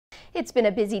It's been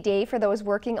a busy day for those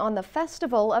working on the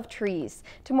Festival of Trees.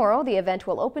 Tomorrow, the event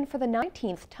will open for the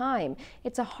 19th time.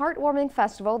 It's a heartwarming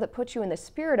festival that puts you in the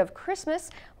spirit of Christmas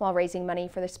while raising money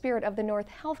for the Spirit of the North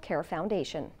Healthcare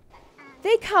Foundation.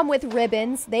 They come with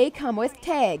ribbons, they come with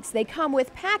tags, they come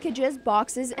with packages,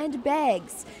 boxes, and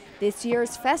bags. This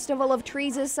year's Festival of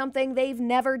Trees is something they've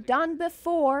never done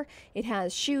before. It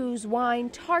has shoes,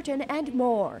 wine, tartan, and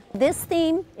more. This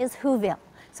theme is Whoville,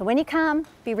 so when you come,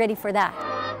 be ready for that.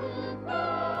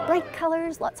 Bright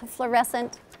colors, lots of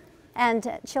fluorescent,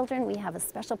 and children, we have a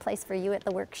special place for you at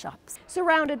the workshops.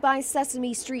 Surrounded by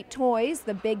Sesame Street toys,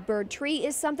 the Big Bird tree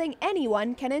is something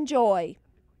anyone can enjoy.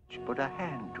 Put a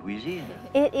hand to his ear.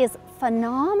 It is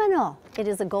phenomenal. It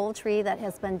is a gold tree that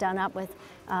has been done up with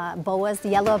boas,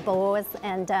 yellow boas,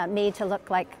 and made to look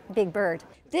like Big Bird.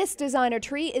 This designer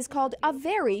tree is called A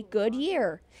Very Good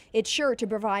Year. It's sure to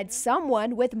provide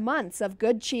someone with months of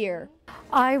good cheer.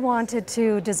 I wanted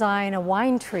to design a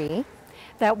wine tree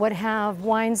that would have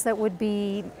wines that would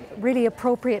be really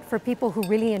appropriate for people who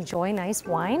really enjoy nice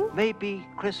wine. Maybe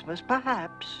Christmas,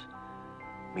 perhaps,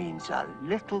 means a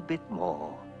little bit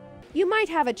more. You might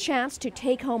have a chance to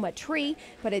take home a tree,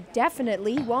 but it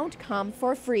definitely won't come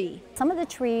for free. Some of the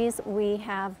trees we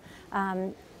have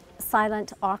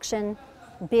silent auction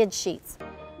bid sheets.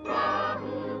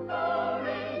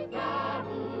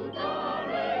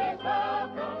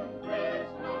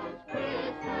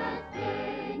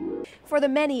 For the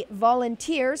many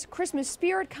volunteers, Christmas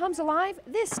spirit comes alive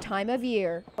this time of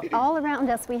year. All around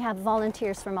us we have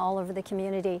volunteers from all over the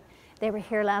community. They were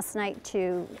here last night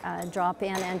to drop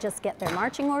in and just get their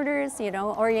marching orders,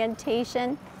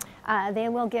 orientation. They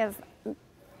will give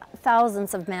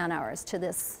thousands of man-hours to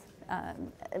this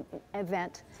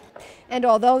event. And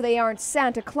although they aren't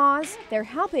Santa Claus, they're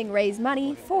helping raise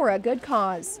money for a good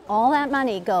cause. All that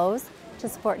money goes to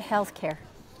support health care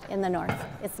in the North.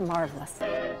 It's marvelous.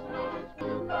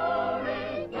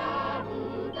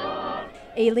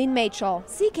 Aileen Machel,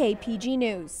 CKPG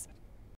News.